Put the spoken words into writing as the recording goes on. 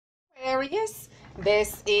Aquarius.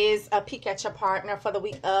 This is a peek at your partner for the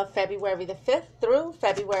week of February the 5th through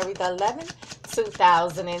February the 11th,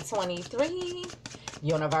 2023.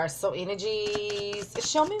 Universal energies,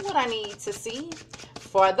 show me what I need to see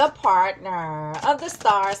for the partner of the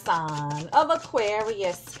star sign of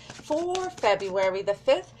Aquarius for February the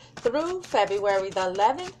 5th through February the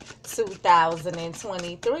 11th,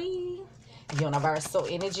 2023. Universal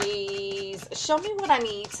energies, show me what I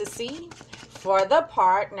need to see for the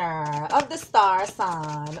partner of the star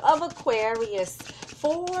sign of Aquarius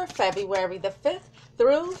for February the 5th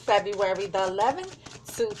through February the 11th,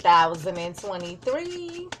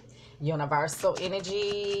 2023. Universal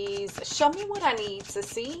energies, show me what I need to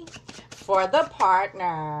see for the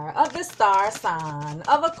partner of the star sign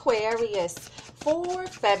of Aquarius for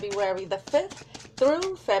February the 5th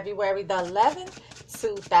through February the 11th,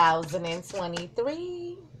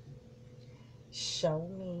 2023. Show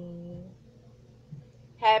me.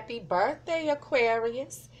 Happy birthday,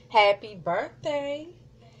 Aquarius. Happy birthday.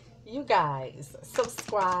 You guys,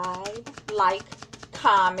 subscribe, like,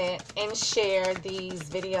 comment, and share these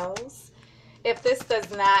videos. If this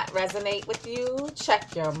does not resonate with you,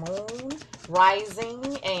 check your moon,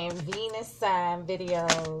 rising, and Venus sign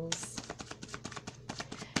videos.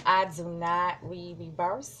 I do not read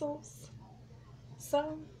reversals.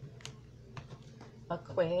 So,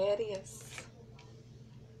 Aquarius.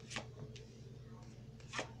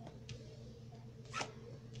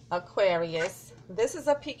 Aquarius, this is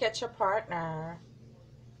a peek at your partner.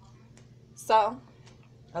 So,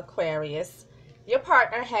 Aquarius, your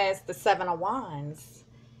partner has the Seven of Wands.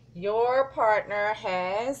 Your partner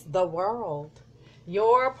has the World.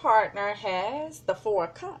 Your partner has the Four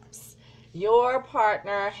of Cups. Your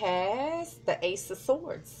partner has the Ace of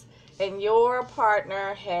Swords. And your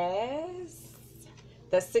partner has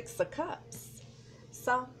the Six of Cups.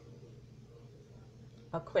 So,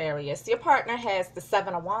 Aquarius, your partner has the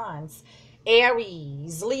Seven of Wands.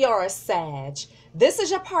 Aries, Leo, or Sag. This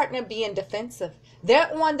is your partner being defensive.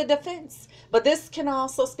 They're on the defense. But this can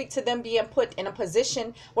also speak to them being put in a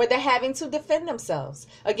position where they're having to defend themselves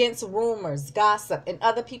against rumors, gossip, and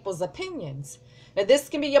other people's opinions. Now, this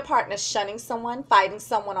can be your partner shunning someone, fighting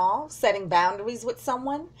someone off, setting boundaries with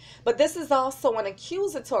someone. But this is also an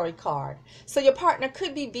accusatory card. So your partner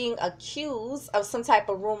could be being accused of some type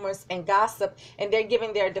of rumors and gossip, and they're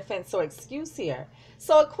giving their defense or excuse here.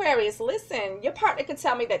 So Aquarius, listen, your partner could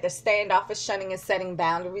tell me that they're standoffish, shunning, and setting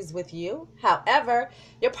boundaries with you. However,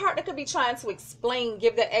 your partner could be trying to explain,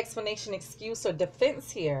 give their explanation, excuse, or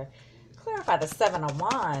defense here. Clarify the Seven of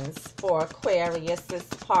Wands for Aquarius's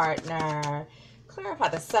partner. Clarify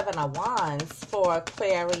the Seven of Wands for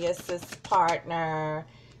Aquarius's partner.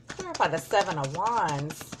 Clarify the Seven of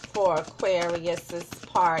Wands for Aquarius's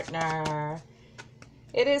partner.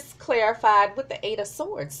 It is clarified with the Eight of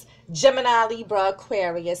Swords. Gemini, Libra,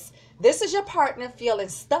 Aquarius. This is your partner feeling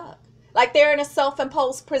stuck, like they're in a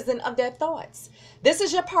self-imposed prison of their thoughts. This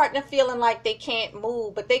is your partner feeling like they can't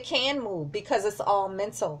move, but they can move because it's all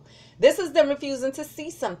mental. This is them refusing to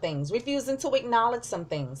see some things, refusing to acknowledge some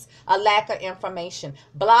things, a lack of information,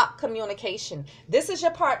 blocked communication. This is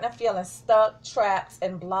your partner feeling stuck, trapped,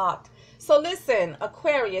 and blocked. So listen,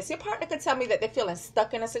 Aquarius, your partner could tell me that they're feeling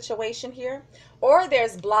stuck in a situation here, or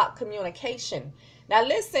there's blocked communication. Now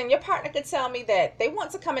listen, your partner could tell me that they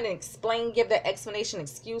want to come in and explain, give their explanation,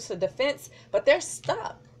 excuse, or defense, but they're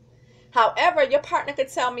stuck. However, your partner could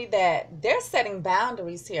tell me that they're setting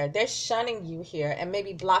boundaries here. They're shunning you here and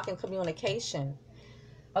maybe blocking communication.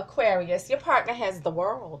 Aquarius, your partner has the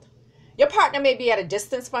World. Your partner may be at a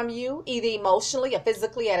distance from you, either emotionally or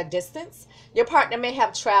physically at a distance. Your partner may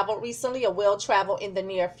have traveled recently or will travel in the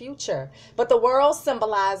near future. But the World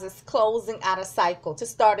symbolizes closing out a cycle to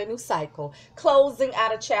start a new cycle, closing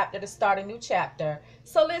out a chapter to start a new chapter.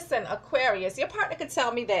 So listen, Aquarius, your partner could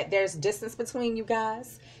tell me that there's distance between you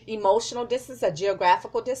guys, emotional distance, a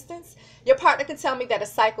geographical distance. Your partner could tell me that a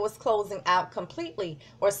cycle is closing out completely,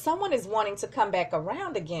 or someone is wanting to come back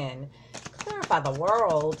around again. Clarify the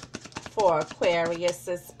World for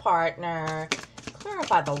Aquarius's partner.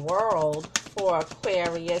 Clarify the World for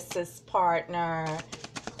Aquarius's partner.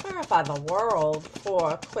 Clarify the World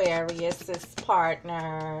for Aquarius's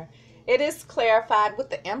partner. It is clarified with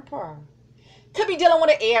the Emperor. Could be dealing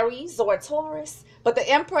with an Aries or a Taurus, but the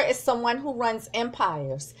Emperor is someone who runs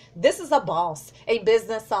empires. This is a boss, a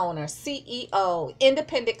business owner, CEO,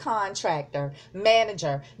 independent contractor,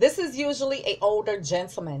 manager. This is usually an older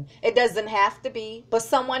gentleman. It doesn't have to be, but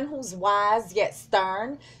someone who's wise yet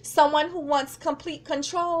stern, someone who wants complete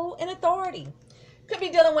control and authority. Could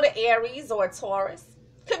be dealing with an Aries or a Taurus.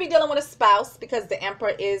 Could be dealing with a spouse because the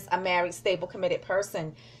Emperor is a married, stable, committed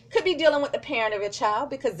person. Could be dealing with the parent of your child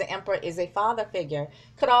because the Emperor is a father figure.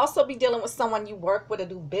 Could also be dealing with someone you work with or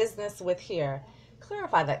do business with here.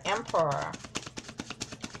 Clarify the Emperor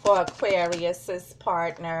for Aquarius's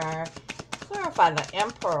partner. Clarify the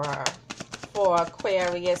Emperor for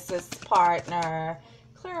Aquarius's partner.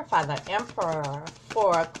 Clarify the Emperor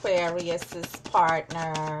for Aquarius's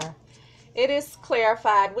partner. It is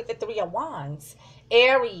clarified with the Three of Wands.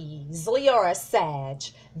 Aries, Leo, or Sag.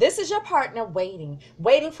 This is your partner waiting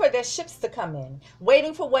for their ships to come in,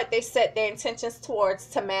 waiting for what they set their intentions towards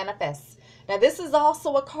to manifest. Now, this is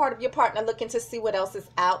also a card of your partner looking to see what else is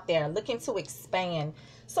out there, looking to expand.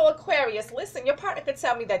 So, Aquarius, listen, your partner could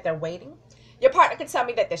tell me that they're waiting. Your partner could tell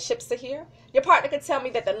me that the ships are here. Your partner could tell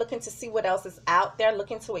me that they're looking to see what else is out there,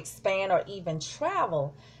 looking to expand or even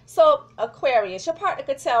travel. So, Aquarius, your partner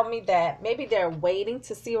could tell me that maybe they're waiting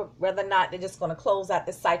to see whether or not they're just going to close out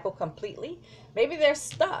this cycle completely. Maybe they're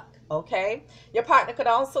stuck, okay? Your partner could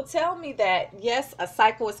also tell me that, yes, a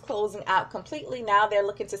cycle is closing out completely. Now they're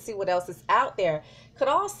looking to see what else is out there. Could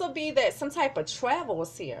also be that some type of travel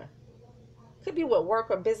is here. Could be with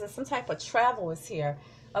work or business, some type of travel is here.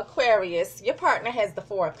 Aquarius, your partner has the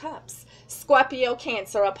Four of Cups. Scorpio,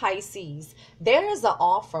 Cancer, or Pisces. There is an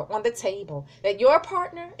offer on the table that your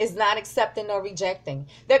partner is not accepting or rejecting.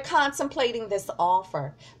 They're contemplating this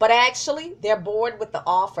offer, but actually they're bored with the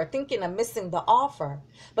offer, thinking of missing the offer.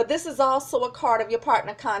 But this is also a card of your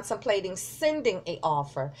partner contemplating sending an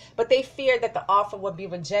offer, but they fear that the offer will be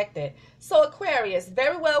rejected. So Aquarius,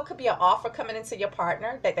 very well could be an offer coming into your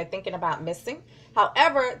partner that they're thinking about missing.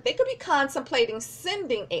 However, they could be contemplating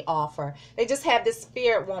sending an offer. They just have this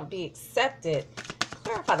fear it won't be accepted.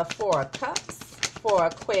 Clarify the Four of Cups for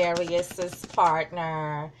Aquarius's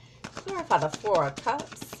partner. Clarify the Four of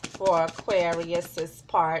Cups for Aquarius's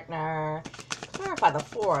partner. Clarify the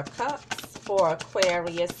Four of Cups for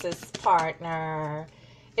Aquarius's partner.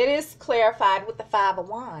 It is clarified with the Five of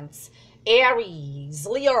Wands. Aries,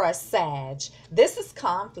 Leo, or Sag. This is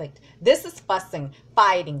conflict. This is fussing,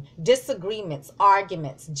 fighting, disagreements,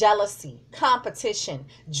 arguments, jealousy, competition,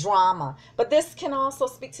 drama. But this can also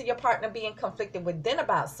speak to your partner being conflicted within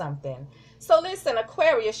about something. So listen,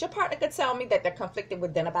 Aquarius, your partner could tell me that they're conflicted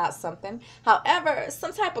within about something. However,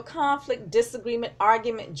 some type of conflict, disagreement,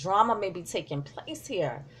 argument, drama may be taking place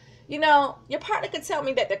here. You know, your partner could tell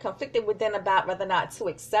me that they're conflicted within about whether or not to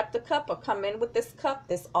accept the cup or come in with this cup,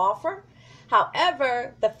 this offer.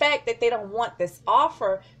 However, the fact that they don't want this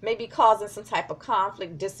offer may be causing some type of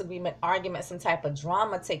conflict, disagreement, argument, some type of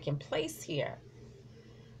drama taking place here.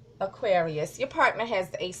 Aquarius, your partner has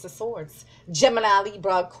the Ace of Swords. Gemini,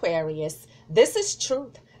 Libra, Aquarius. This is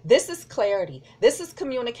truth. This is clarity. This is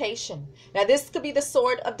communication. Now, this could be the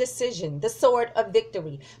sword of decision, the sword of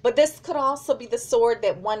victory. But this could also be the sword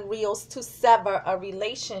that one wields to sever a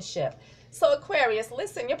relationship. So, Aquarius,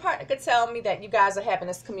 listen, your partner could tell me that you guys are having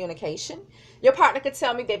this communication. Your partner could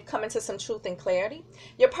tell me they've come into some truth and clarity.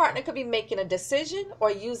 Your partner could be making a decision or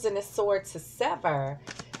using a sword to sever.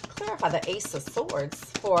 Clarify the Ace of Swords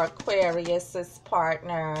for Aquarius's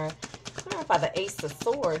partner. Clarify the Ace of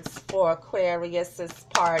Swords for Aquarius's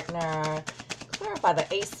partner. Clarify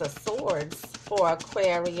the Ace of Swords for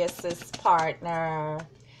Aquarius's partner.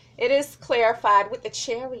 It is clarified with the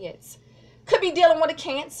Chariots. Could be dealing with a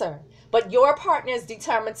Cancer, but your partner is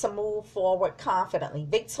determined to move forward confidently,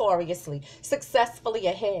 victoriously, successfully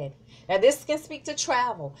ahead. Now, this can speak to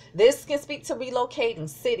travel. This can speak to relocating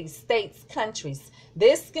cities, states, countries.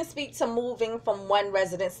 This can speak to moving from one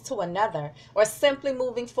residence to another, or simply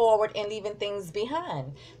moving forward and leaving things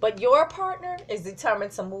behind. But your partner is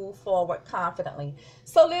determined to move forward confidently.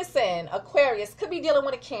 So listen, Aquarius could be dealing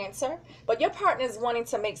with a Cancer, but your partner is wanting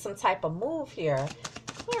to make some type of move here.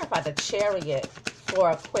 Clarify the Chariot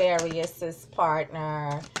for Aquarius's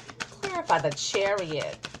partner. Clarify the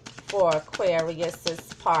Chariot for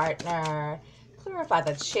Aquarius's partner. Clarify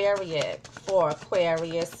the Chariot for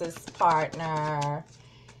Aquarius's partner.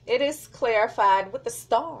 It is clarified with the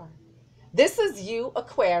Star. This is you,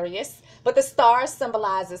 Aquarius, but the star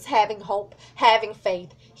symbolizes having hope, having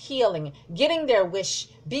faith, healing, getting their wish,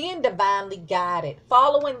 being divinely guided,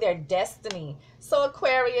 following their destiny. So,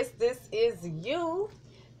 Aquarius, this is you.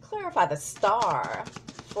 Clarify the Star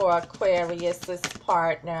for Aquarius's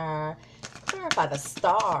partner. Clarify the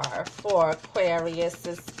Star for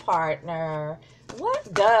Aquarius's partner.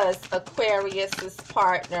 What does Aquarius's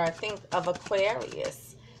partner think of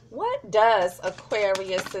Aquarius? What does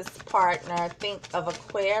Aquarius's partner think of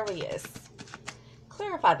Aquarius?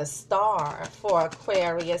 Clarify the Star for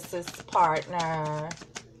Aquarius's partner.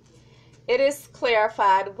 It is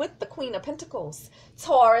clarified with the Queen of Pentacles,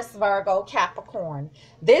 Taurus, Virgo, Capricorn.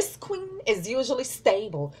 This queen is usually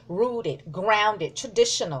stable, rooted, grounded,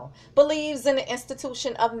 traditional, believes in the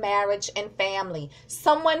institution of marriage and family,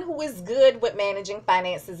 someone who is good with managing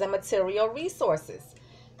finances and material resources.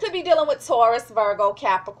 Could be dealing with Taurus, Virgo,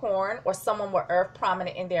 Capricorn, or someone with Earth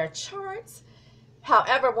prominent in their charts.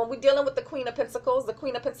 However, when we're dealing with the Queen of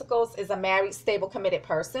Pentacles is a married, stable, committed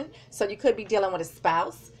person. So you could be dealing with a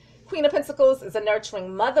spouse. Queen of Pentacles is a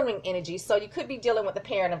nurturing, mothering energy. So you could be dealing with the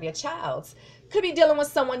parent of your child. Could be dealing with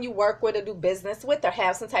someone you work with or do business with or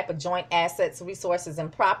have some type of joint assets, resources,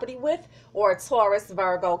 and property with. Or a Taurus,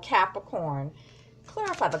 Virgo, Capricorn.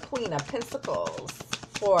 Clarify the Queen of Pentacles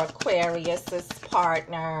for Aquarius's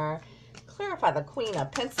partner. Clarify the Queen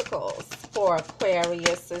of Pentacles for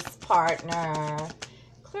Aquarius's partner.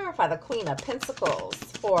 Clarify the Queen of Pentacles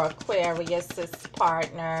for Aquarius's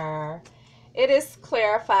partner. It is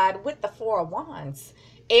clarified with the Four of Wands.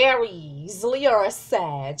 Aries, Leo, or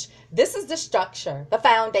Sag. This is the structure, the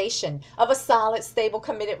foundation of a solid, stable,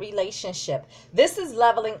 committed relationship. This is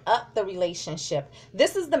leveling up the relationship.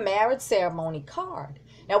 This is the marriage ceremony card.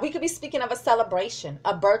 Now, we could be speaking of a celebration,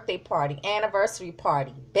 a birthday party, anniversary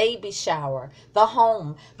party, baby shower, the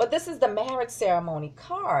home. But this is the marriage ceremony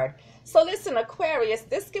card. So listen, Aquarius,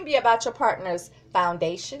 this can be about your partner's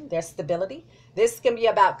foundation, their stability. This can be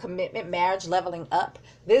about commitment, marriage, leveling up.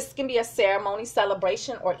 This can be a ceremony,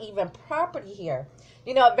 celebration, or even property here.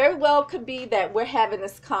 You know, it very well could be that we're having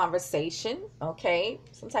this conversation, okay?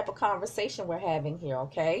 Some type of conversation we're having here,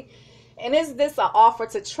 okay? And is this an offer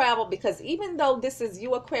to travel? Because even though this is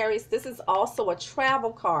you, Aquarius, this is also a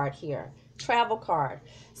travel card here. Travel card.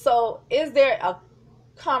 So is there a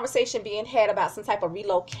conversation being had about some type of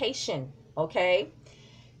relocation, okay?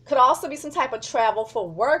 Could also be some type of travel for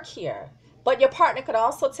work here. But your partner could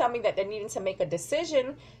also tell me that they're needing to make a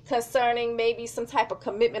decision concerning maybe some type of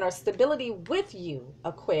commitment or stability with you,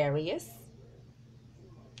 Aquarius.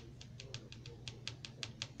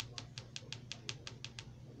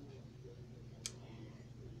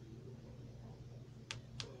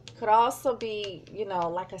 Could also be, you know,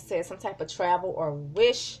 like I said, some type of travel or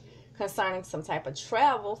wish concerning some type of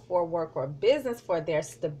travel for work or business for their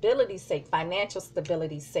stability's sake, financial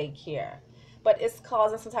stability's sake here. But it's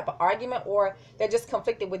causing some type of argument, or they're just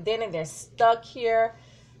conflicted within and they're stuck here.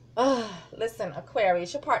 Listen,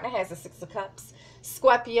 Aquarius, your partner has the Six of Cups,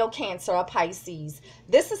 Scorpio, Cancer, or Pisces.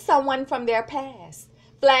 This is someone from their past.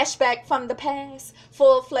 Flashback from the past,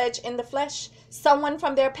 full-fledged in the flesh. Someone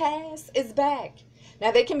from their past is back. Now,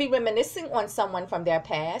 they can be reminiscing on someone from their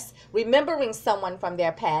past, remembering someone from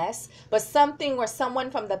their past, but something or someone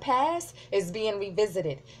from the past is being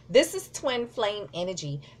revisited. This is twin flame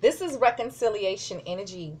energy. This is reconciliation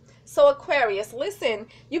energy. So, Aquarius, listen,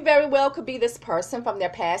 you very well could be this person from their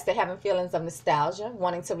past. They're having feelings of nostalgia,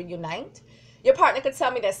 wanting to reunite. Your partner could tell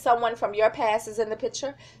me that someone from your past is in the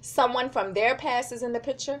picture. Someone from their past is in the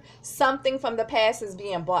picture. Something from the past is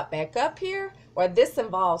being brought back up here, or this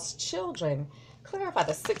involves children. Clarify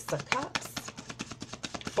the Six of Cups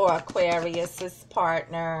for Aquarius's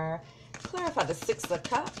partner. Clarify the Six of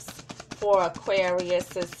Cups for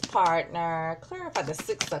Aquarius's partner. Clarify the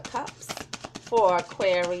Six of Cups for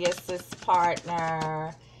Aquarius's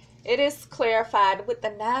partner. It is clarified with the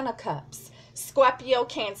Nine of Cups. Scorpio,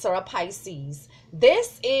 Cancer, or Pisces.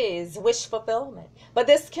 This is wish fulfillment, but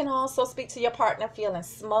this can also speak to your partner feeling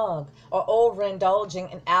smug or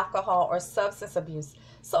overindulging in alcohol or substance abuse.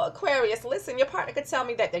 So, Aquarius, listen, your partner could tell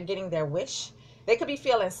me that they're getting their wish. They could be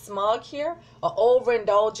feeling smug here or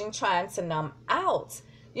overindulging, trying to numb out.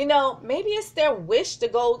 You know, maybe it's their wish to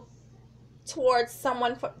go towards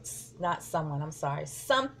someone,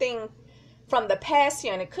 something from the past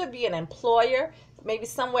here. And it could be an employer, maybe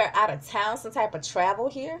somewhere out of town, some type of travel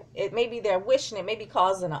here. It may be their wish, and it may be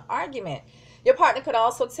causing an argument. Your partner could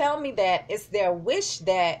also tell me that it's their wish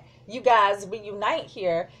that you guys reunite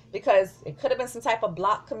here, because it could have been some type of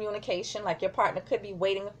blocked communication. Like your partner could be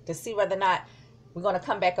waiting to see whether or not we're going to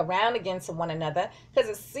come back around again to one another, because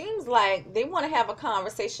it seems like they want to have a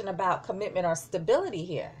conversation about commitment or stability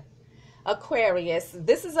here. Aquarius,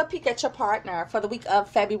 this is a peek at your partner for the week of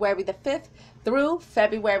February the 5th through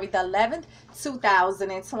February the 11th,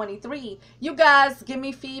 2023. You guys give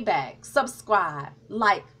me feedback, subscribe,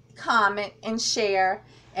 like, comment, and share.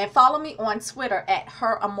 And follow me on Twitter at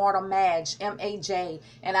Her Immortal Maj, M-A-J.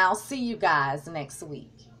 And I'll see you guys next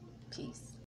week. Peace.